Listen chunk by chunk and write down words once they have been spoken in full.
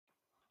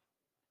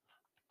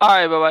All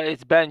right, everybody,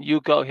 it's Ben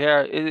Yuko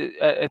here.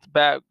 It's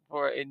back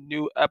for a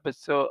new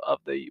episode of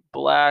the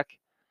Black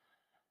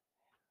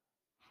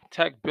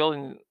Tech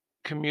Building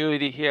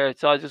community here.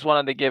 So I just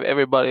wanted to give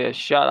everybody a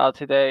shout out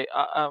today.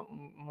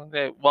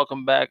 Okay,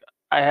 welcome back.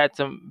 I had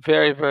some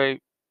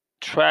very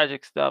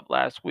tragic stuff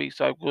last week,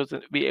 so I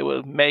wasn't be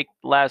able to make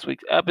last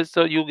week's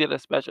episode. You'll get a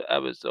special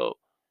episode.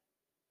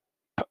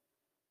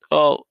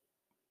 Oh,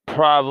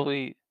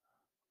 probably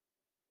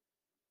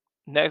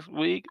next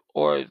week,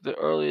 or the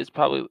earliest,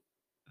 probably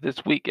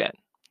this weekend.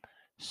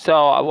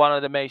 So I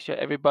wanted to make sure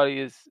everybody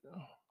is.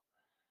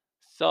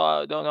 So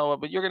I don't know,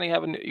 but you're gonna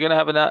have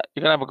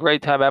a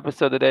great time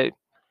episode today.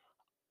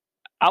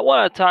 I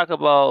want to talk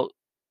about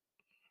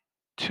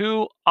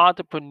two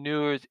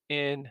entrepreneurs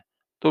in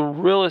the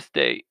real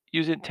estate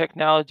using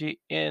technology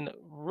in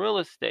real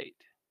estate.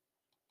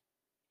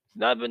 It's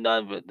not been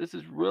done, but this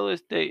is real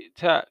estate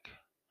tech.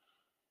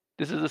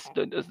 This is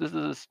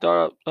a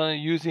startup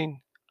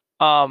using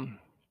um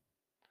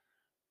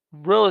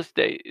real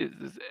estate.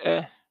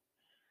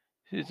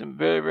 Is some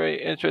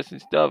very interesting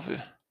stuff.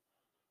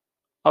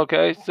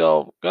 Okay,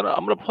 so I'm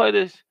gonna play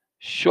this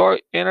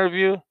short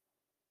interview.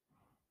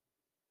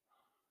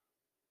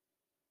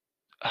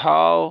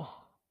 How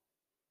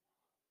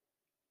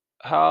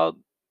how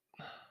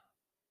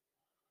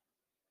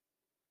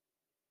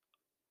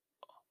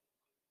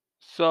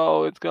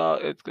So it's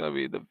gonna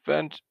be the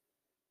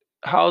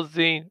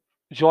housing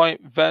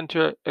joint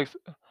venture.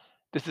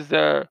 This is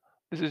their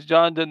this is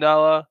John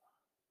Danella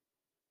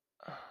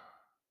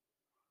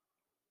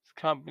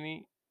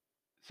company.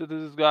 So this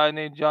is a guy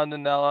named John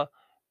Danella.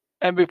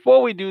 And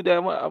before we do that, I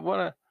really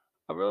want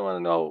to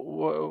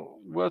know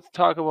let's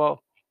talk about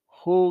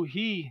who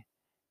him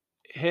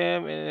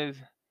and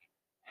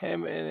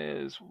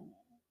his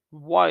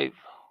wife.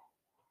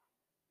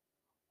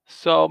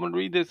 So I'm gonna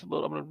read this a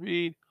little. I'm gonna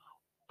read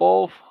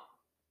both.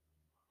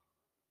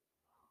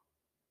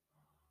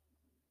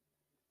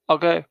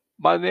 Okay,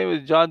 my name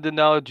is John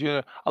Danella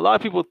Jr. A lot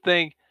of people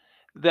think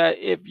that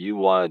if you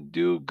want to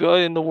do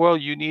good in the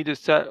world, you need to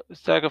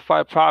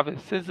sacrifice profit.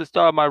 Since the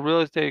start of my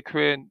real estate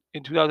career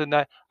in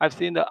 2009, I've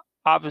seen the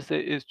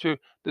opposite is true.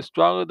 The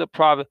stronger the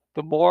profit,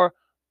 the more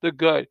the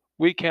good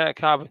we can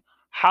accomplish.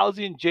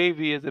 Housing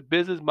JV is a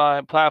business model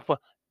and platform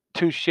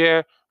to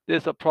share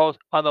this approach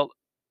at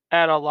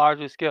a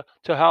larger scale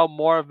to help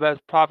more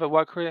invest profit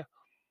while creating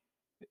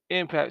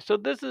impact. So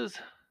this is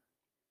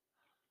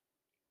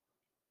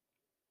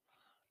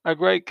a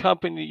great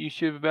company you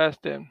should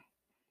invest in.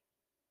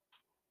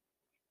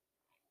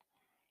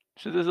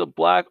 So this is a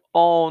black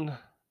owned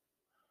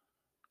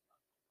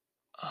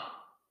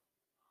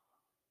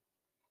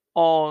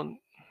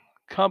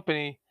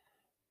company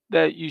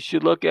that you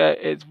should look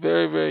at. It's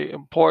very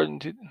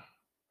important to.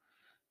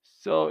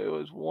 So it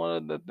was one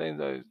of the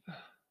things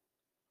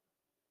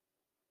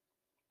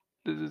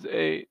this is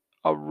a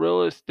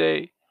real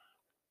estate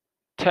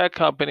tech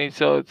company,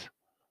 so it's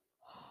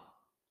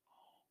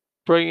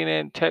bringing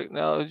in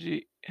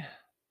technology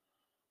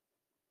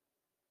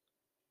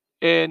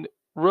in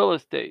real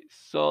estate.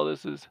 So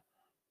this is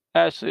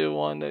actually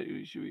one that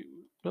you should be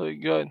really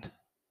good.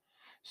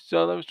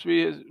 So let me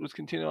read let's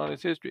continue on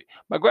his history.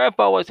 My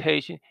grandfather was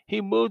Haitian.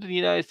 He moved to the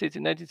United States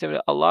in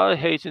 1970. A lot of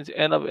Haitians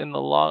end up in the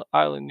Long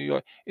Island, New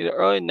York. In the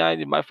early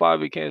 90s, my father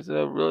became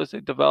a real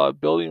estate developer,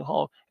 building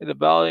homes and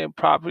developing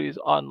properties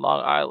on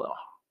Long Island.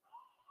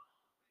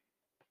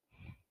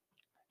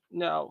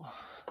 Now,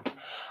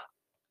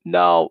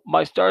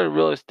 my start in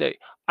real estate.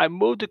 I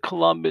moved to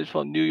Columbus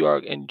from New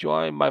York and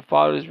joined my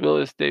father's real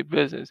estate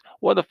business.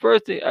 One of the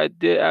first things I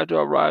did after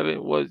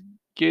arriving was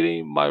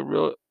getting my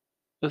real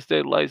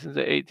estate license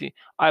at 18.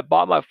 I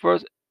bought my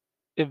first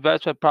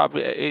investment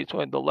property at age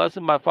 20. The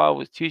lesson my father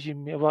was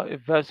teaching me about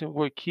investing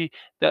were key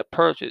that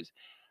purchase.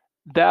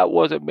 That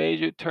was a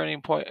major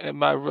turning point in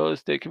my real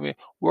estate career.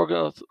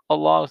 Working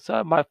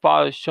alongside my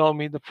father showed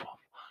me the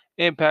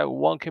impact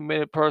one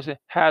committed person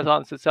has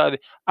on society.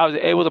 I was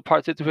able to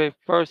participate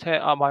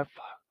firsthand on my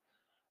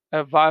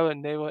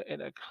environment, neighborhood,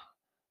 and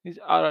he's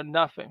out of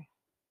nothing.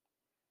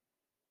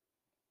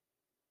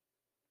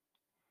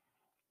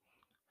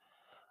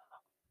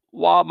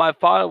 While my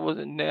father was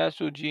a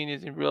natural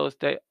genius in real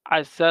estate,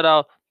 I set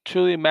out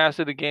truly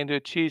master the game to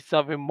achieve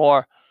something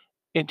more.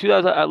 In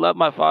 2000, I left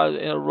my father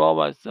and enrolled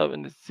myself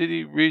in the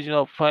city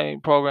regional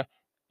planning program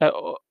at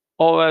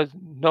OS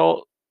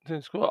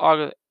Knowlton School of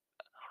Architecture.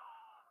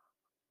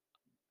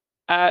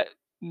 At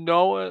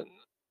Knowlton,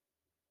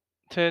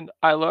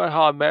 I learned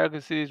how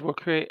American cities were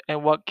created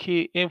and what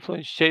key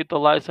influence shaped the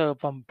lifestyle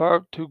from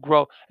birth to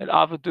growth, and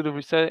often through the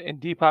reset and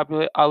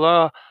depopulation. I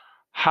learned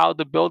how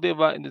the building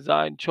environment and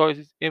design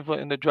choices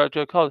influence in the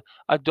director of color.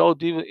 I dove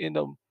deeper in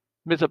the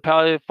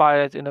municipality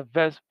finance and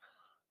invest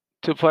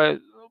to play a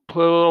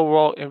pivotal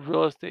role in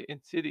real estate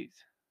in cities.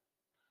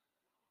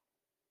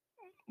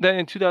 Then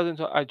in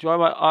 2012, I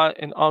joined my aunt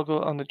and uncle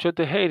on the trip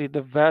to Haiti.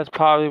 The vast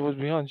poverty was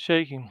beyond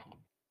shaking.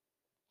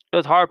 It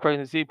was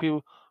heartbreaking to see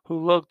people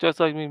who looked just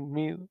like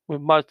me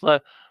with much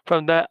less.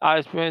 From that, I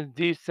experienced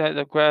deep sense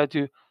of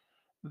gratitude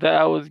that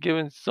I was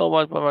given so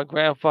much by my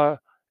grandfather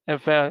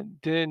and family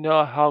didn't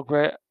know how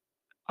great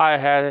I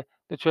had it.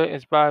 The trade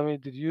inspired me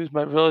to use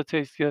my real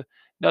estate skills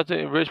not to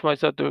enrich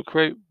myself to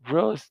create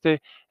real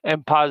estate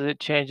and positive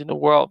change in the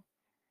world.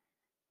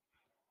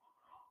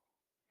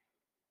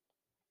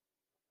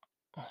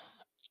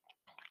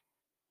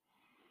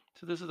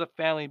 So this is a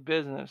family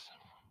business.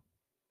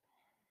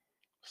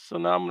 So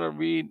now I'm gonna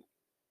read.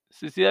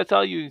 So see, that's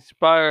how you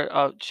inspire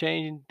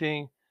changing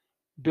things,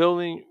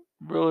 building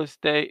real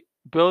estate,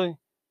 building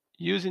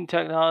using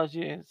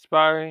technology,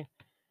 inspiring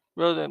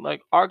real estate.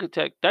 Like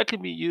architect, that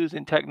can be used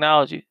in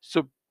technology.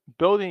 So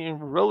building in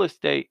real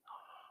estate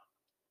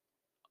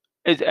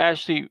is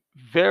actually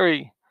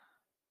very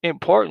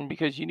important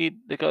because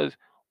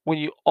when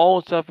you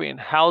own something in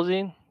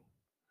housing,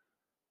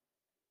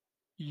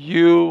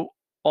 you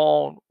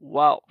own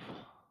wealth.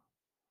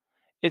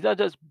 It's not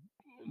just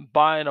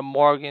buying a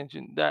mortgage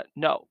and that.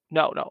 No,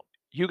 no, no.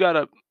 You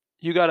gotta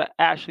you gotta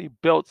actually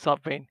build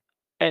something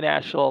in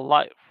actual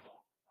life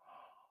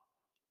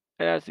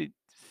and actually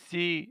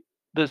see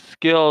the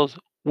skills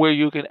where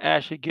you can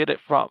actually get it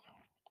from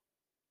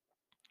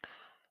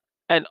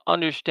and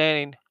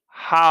understanding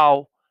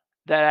how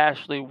that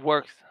actually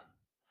works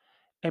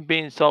and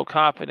being so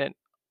confident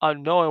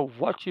on knowing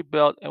what you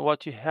built and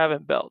what you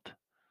haven't built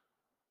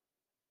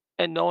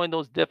and knowing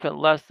those different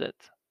lessons.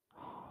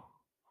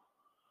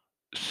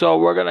 So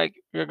we're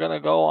gonna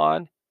go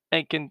on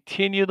and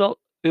continue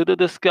the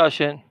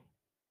discussion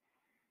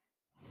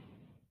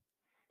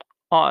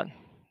on.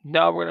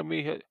 Now we're gonna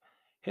meet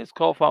his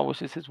co-founder,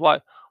 which is his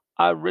wife.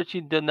 I'm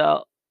Richie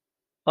Donnell,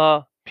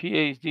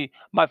 PhD.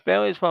 My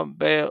family is from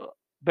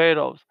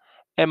Barbados,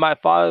 and my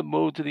father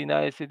moved to the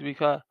United States to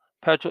become a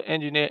petrol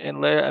engineer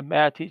and later a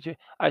math teacher.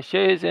 I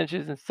share his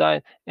interest in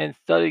science and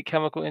studied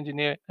chemical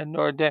engineering at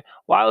Notre Dame.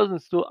 While I was in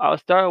school, I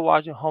started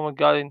watching Home and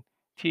Garden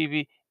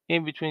TV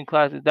in between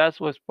classes. That's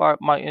what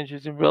sparked my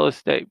interest in real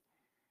estate.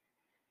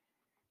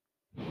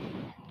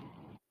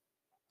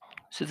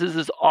 So this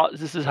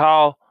is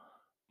how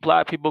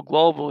Black people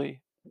globally,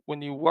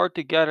 when you work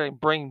together and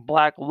bring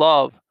Black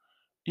love,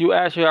 you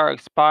actually are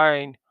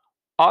inspiring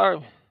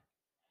our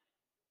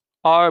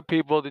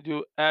people to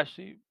do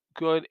actually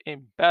good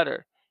and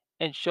better,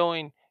 and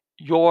showing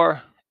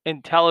your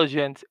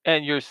intelligence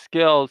and your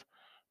skills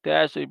to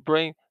actually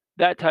bring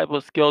that type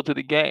of skill to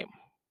the game.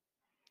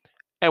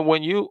 And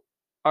when you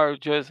are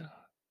just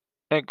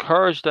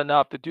encouraged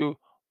enough to do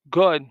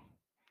good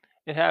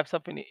and have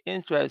something to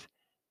interest,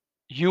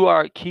 you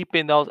are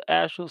keeping those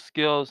actual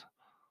skills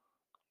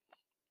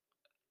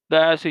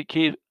that actually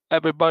keep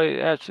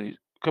everybody actually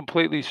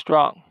completely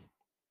strong.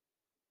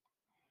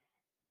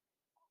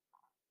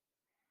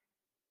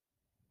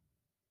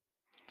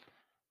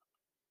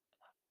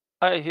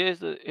 All right,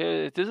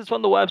 this is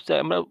from the website.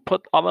 I'm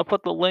gonna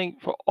put the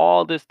link for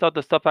all this stuff,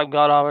 the stuff I've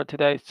got over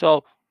today.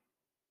 So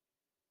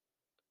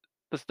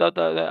the stuff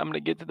that I'm gonna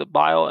get to the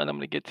bio and I'm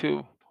gonna get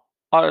to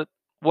are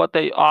what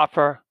they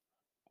offer,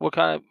 what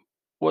kind of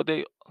what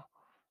they.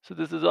 So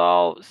this is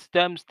all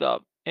STEM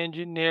stuff,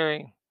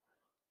 engineering,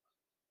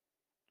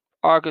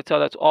 architecture.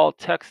 That's all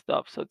tech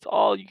stuff. So it's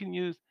all you can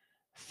use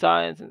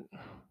science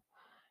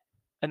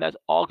and that's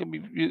all can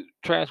be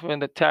transferred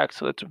into tech.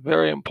 So it's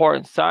very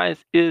important.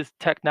 Science is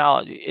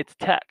technology. It's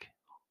tech.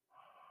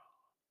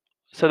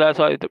 So that's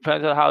why it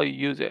depends on how you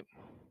use it.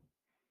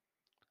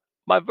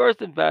 My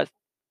first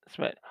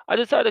investment, I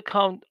decided to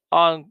come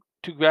on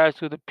to grad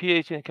school, the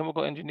PhD in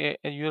chemical engineering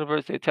at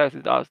University of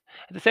Texas, Austin.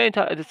 At the same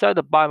time, I decided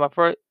to buy my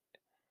first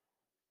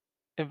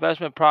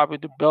investment property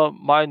to build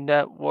my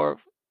net worth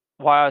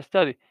while I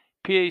study.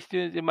 PhD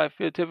students in my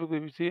field typically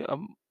receive a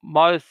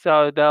modest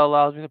salary that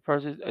allows me to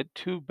purchase a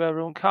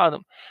two-bedroom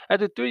condo.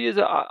 After 3 years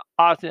at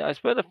Austin, I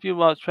spent a few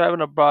months traveling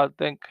abroad,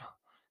 then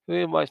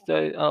completed my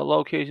studies on a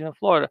location in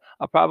Florida.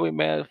 I probably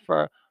managed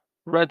for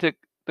rented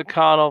the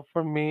condo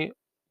for me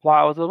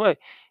while I was away.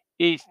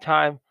 Each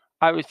time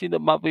I received a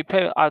monthly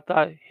payment, I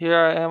thought, here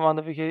I am on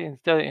the vacation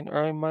studying and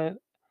earning money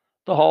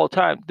the whole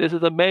time. This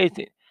is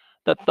amazing.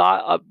 The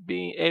thought of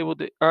being able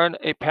to earn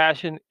a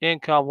passion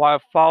income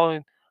while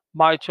following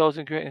my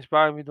chosen career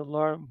inspired me to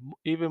learn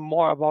even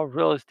more about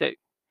real estate.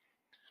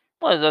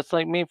 Well, that's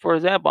like me, for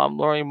example. I'm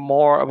learning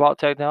more about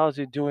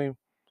technology,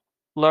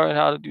 learning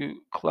how to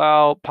do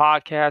cloud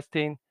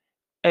podcasting,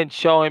 and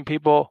showing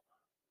people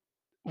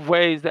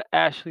ways to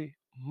actually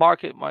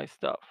market my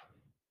stuff.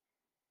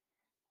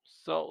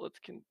 So let's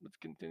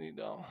continue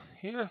down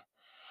here.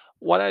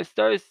 When I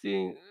started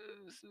seeing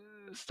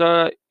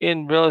start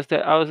in real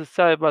estate, I was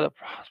excited about the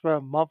prospect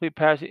of monthly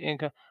passive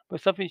income,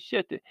 but something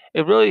shifted.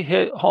 It really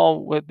hit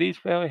home when these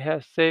families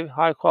have saved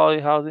high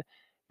quality housing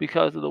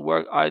because of the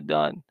work I've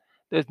done.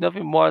 There's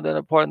nothing more than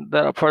important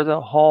than a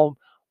person's home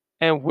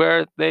and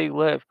where they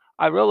live.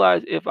 I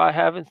realized if I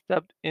haven't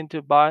stepped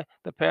into by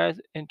the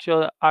parents and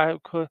children I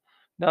could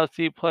now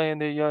see playing in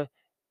their yard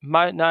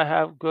might not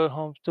have good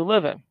homes to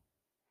live in.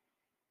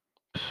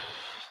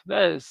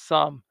 That is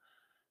some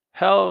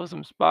hell of some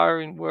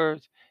inspiring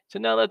words. So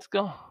now let's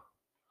go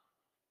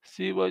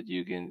see what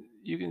you can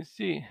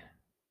see.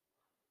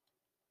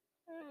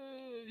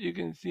 You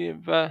can see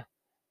invest.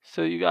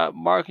 So you got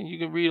marketing. You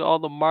can read all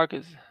the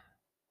markets.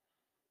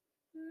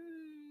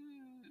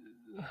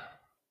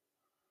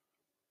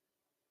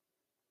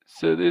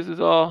 So this is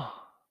all.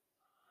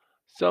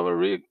 Some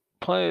are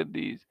plenty of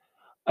these.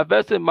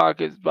 Invest in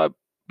markets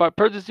by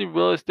purchasing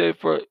real estate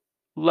for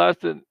less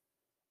than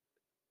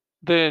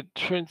the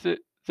intrinsic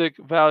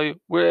value.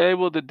 We're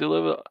able to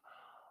deliver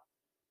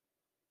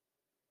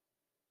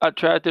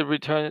attractive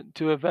return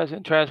to invest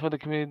and transform the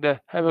community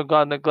that haven't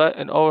gone neglect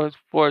and over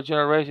for a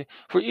generation.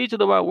 For each of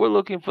the we're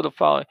looking for the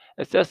following: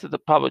 access to the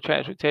public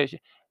transportation,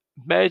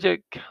 major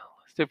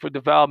for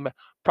development,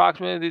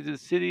 proximity to the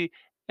city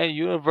and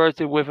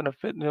university within a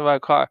fit nearby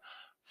car,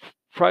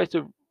 price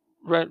to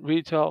rent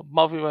retail,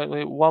 monthly rent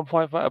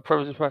 1.5 a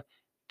purpose price,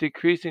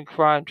 decreasing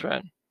crime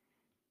trend.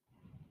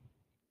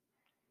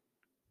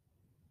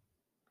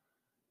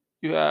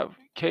 You have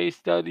case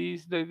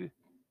studies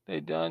they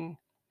done,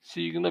 so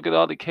you can look at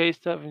all the case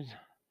studies.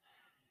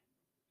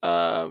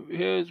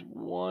 Here's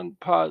one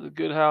part of the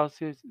good house.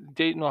 Here's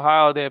Dayton,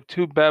 Ohio. They have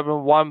 2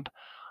 bedroom,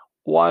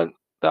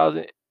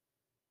 1,000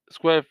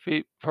 square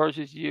feet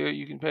purchase year.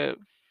 You can pay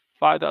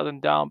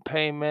 5,000 down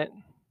payment.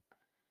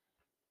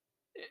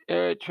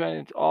 Area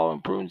trends, all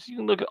improvements. You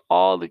can look at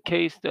all the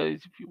case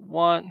studies if you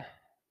want.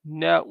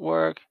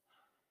 Network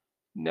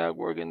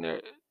in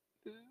there,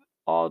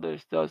 all their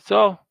stuff.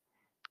 So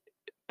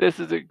this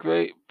is a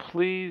great.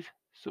 Please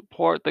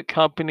support the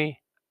company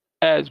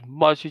as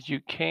much as you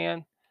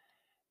can.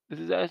 This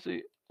is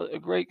actually a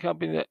great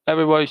company that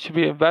everybody should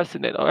be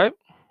investing in. All right.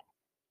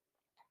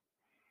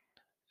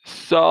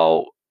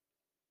 So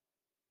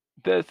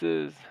this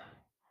is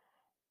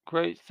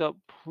great stuff.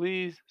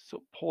 Please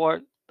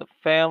support the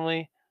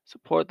family.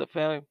 Support the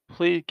family.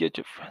 Please get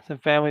your friends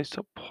and family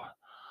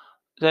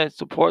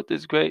support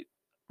this great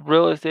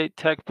real estate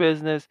tech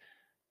business,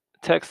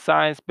 tech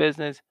science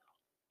business.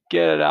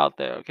 Get it out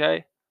there,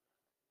 okay?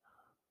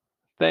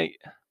 Thank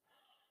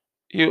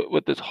you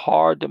with this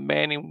hard,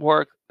 demanding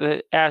work that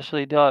it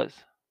actually does.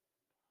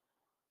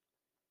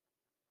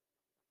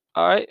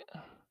 All right.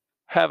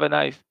 Have a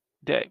nice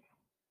day.